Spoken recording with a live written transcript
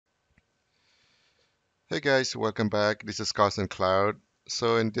Hey guys, welcome back. This is Carson Cloud.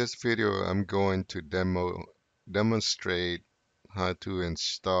 So in this video, I'm going to demonstrate how to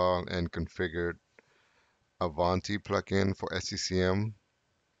install and configure Avanti plugin for SCCM.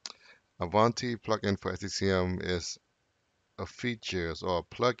 Avanti plugin for SCCM is a feature or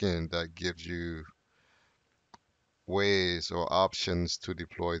a plugin that gives you ways or options to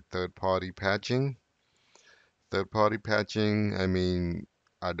deploy third-party patching. Third-party patching, I mean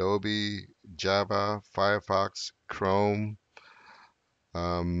Adobe, Java, Firefox, Chrome,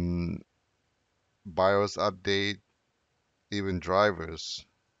 um, BIOS update, even drivers.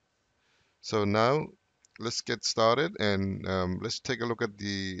 So now let's get started and let's take a look at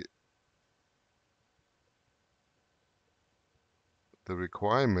the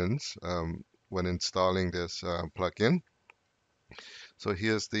requirements when installing this plugin. So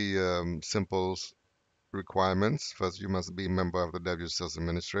here's the simple requirements. First, you must be a member of the WSS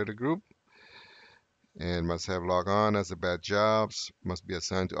Administrator Group and must have logged on as a bad jobs, must be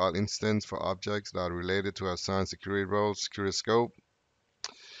assigned to all instances for objects that are related to assigned security roles, security scope.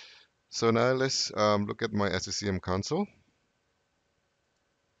 So now let's look at my SCCM console.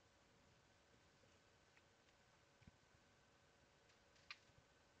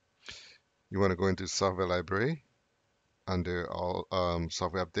 You want to go into software library under all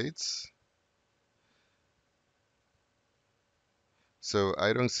software updates. So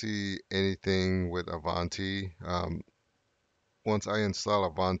I don't see anything with Avanti. Once I install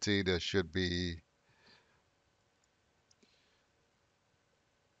Avanti, there should be,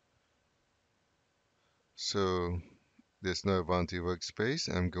 so there's no Avanti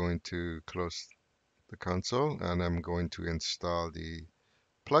workspace. I'm going to close the console and I'm going to install the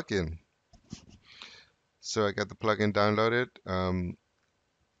plugin. So I got the plugin downloaded.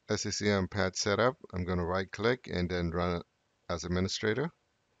 SCCM patch setup. I'm going to right click and then run it as administrator.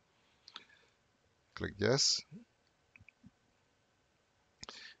 Click yes.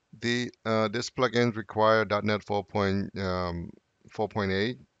 This plugin require .NET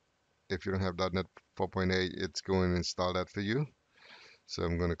 4.8. If you don't have .NET 4.8, it's going to install that for you. So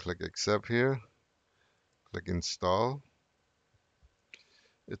I'm going to click accept here, click install.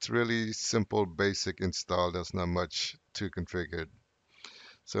 It's really simple, basic install. There's not much to configure.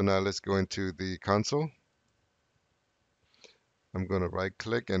 So now let's go into the console. I'm going to right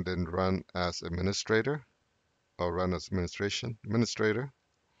click and then run as administrator or run as administrator.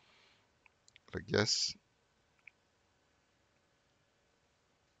 Click yes.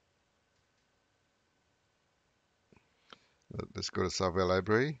 Let's go to software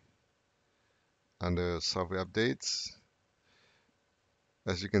library under software updates.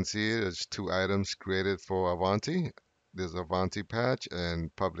 As you can see, there's two items created for Avanti. There's Avanti patch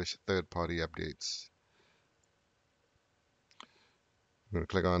and publish third-party updates. I'm going to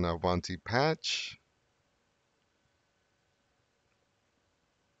click on Avanti patch.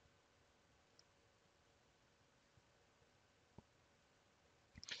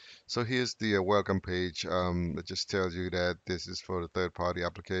 So here's the welcome page that just tells you that this is for the third-party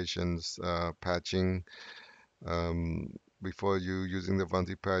applications patching. Um, Before you using the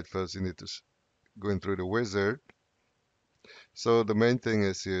Avanti patch, first you need to go in through the wizard. So the main thing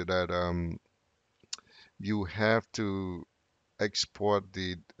is here that you have to export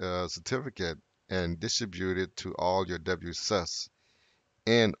the certificate and distribute it to all your WSUS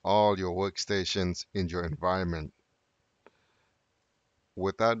and all your workstations in your environment.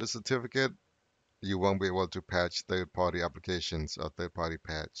 Without the certificate, you won't be able to patch third-party applications or third-party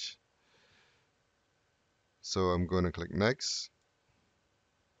patch. So I'm going to click next.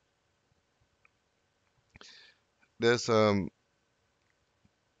 There's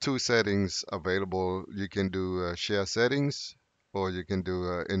two settings available. You can do share settings or you can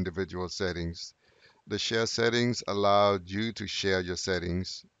do individual settings. The share settings allow you to share your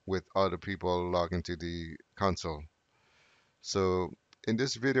settings with other people logged into the console. So in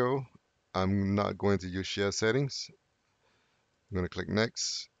this video, I'm not going to use share settings. I'm going to click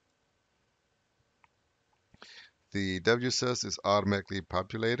next. The WSUS is automatically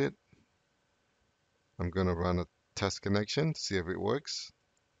populated. I'm going to run a test connection, see if it works.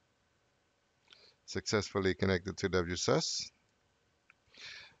 Successfully connected to WSUS.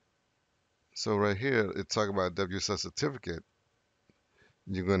 So right here, it's talking about WSUS certificate.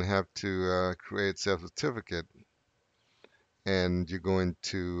 You're going to have to create self-certificate and you're going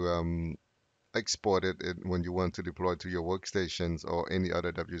to export it when you want to deploy to your workstations or any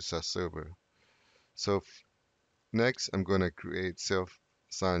other WSUS server. So next, I'm going to create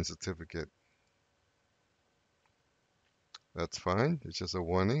self-signed certificate. That's fine. It's just a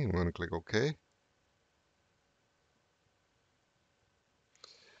warning. I'm going to click OK.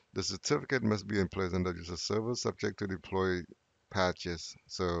 The certificate must be in place on the user server, subject to deploy patches.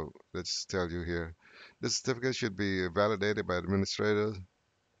 So let's tell you here. The certificate should be validated by administrators.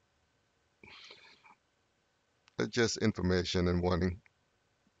 It's just information and warning.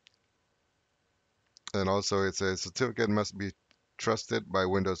 And also it says certificate must be trusted by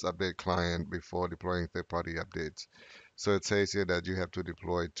Windows Update client before deploying third-party updates. So it says here that you have to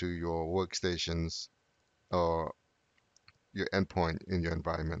deploy to your workstations or your endpoint in your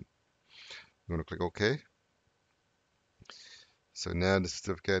environment. You want to click OK. So now the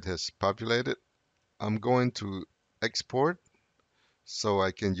certificate has populated. I'm going to export so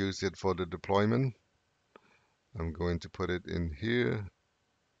I can use it for the deployment. I'm going to put it in here,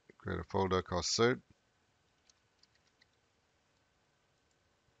 create a folder called cert.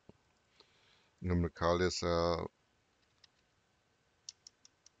 I'm going to call this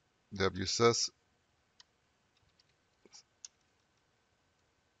WSUS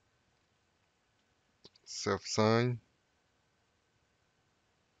self-sign.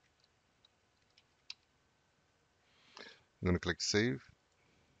 I'm going to click save.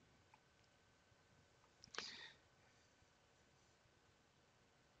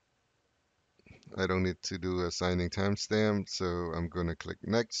 I don't need to do a signing timestamp, so I'm going to click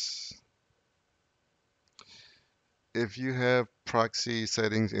next. If you have proxy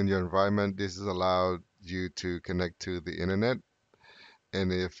settings in your environment, this is allowed you to connect to the internet.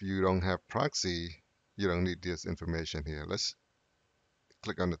 And if you don't have proxy, you don't need this information here. Let's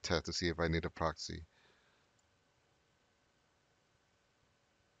click on the test to see if I need a proxy.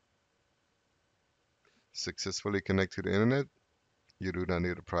 Successfully connect to the internet. You do not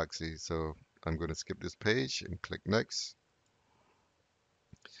need a proxy. So I'm going to skip this page and click next.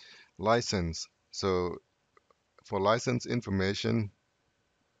 License. So for license information,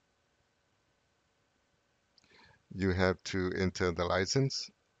 you have to enter the license.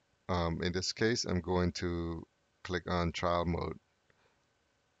 In this case, I'm going to click on trial mode.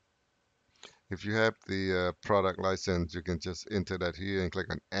 If you have the product license, you can just enter that here and click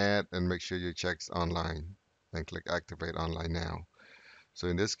on add and make sure you check online and click activate online now. So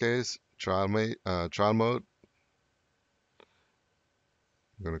in this case, trial mode, I'm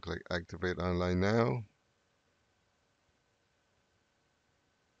going to click activate online now.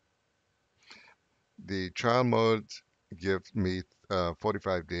 The trial mode gives me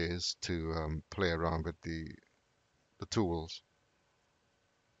 45 days to play around with the tools.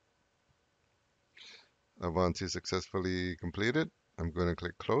 Avanti successfully completed. I'm going to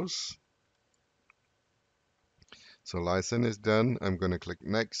click close. So license is done. I'm going to click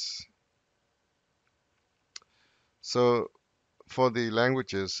next. So for the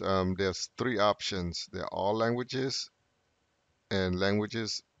languages, there's three options. They're all languages and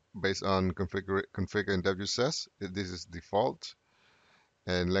languages based on configure in WSUS. This is default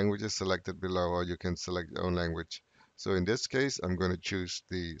and languages selected below, or you can select your own language. So in this case, I'm going to choose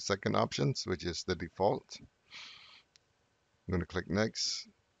the second options, which is the default. I'm going to click next.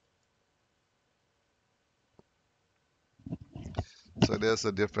 So there's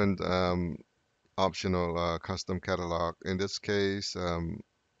a different optional custom catalog. In this case,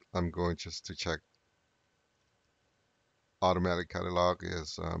 I'm going just to check automatic catalog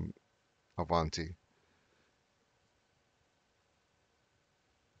is Avanti.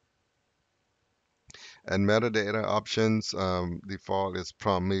 And metadata options, default is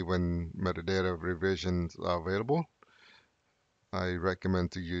prompt me when metadata revisions are available. I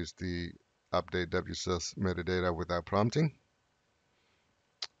recommend to use the update WSUS metadata without prompting.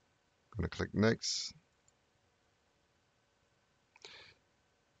 I'm going to click next.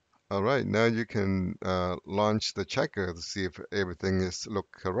 All right, now you can launch the checker to see if everything is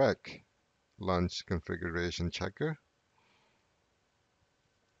look correct. Launch configuration checker.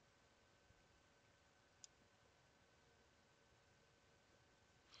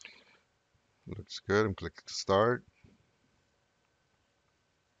 Looks good. I'm clicking start.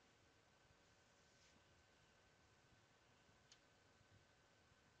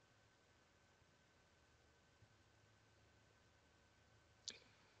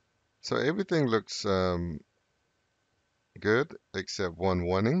 So everything looks good except one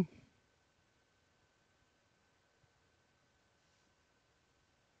warning.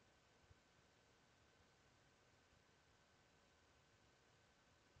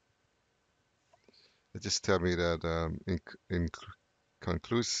 It just tell me that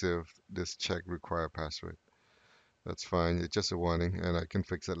inconclusive, this check require password. That's fine. It's just a warning, and I can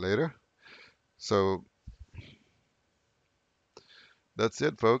fix it later. So that's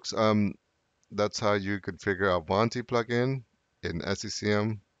it, folks. That's how you configure Avanti plugin in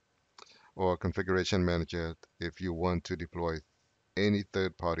SCCM or Configuration Manager if you want to deploy any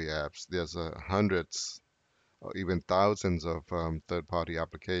third-party apps. There's hundreds or even thousands of third-party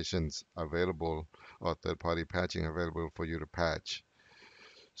applications available or third-party patching available for you to patch.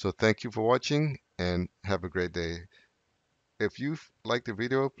 So thank you for watching and have a great day. If you liked the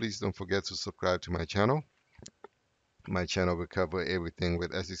video, please don't forget to subscribe to my channel. My channel will cover everything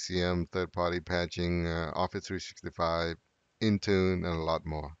with SCCM, third-party patching, Office 365, Intune, and a lot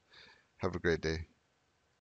more. Have a great day.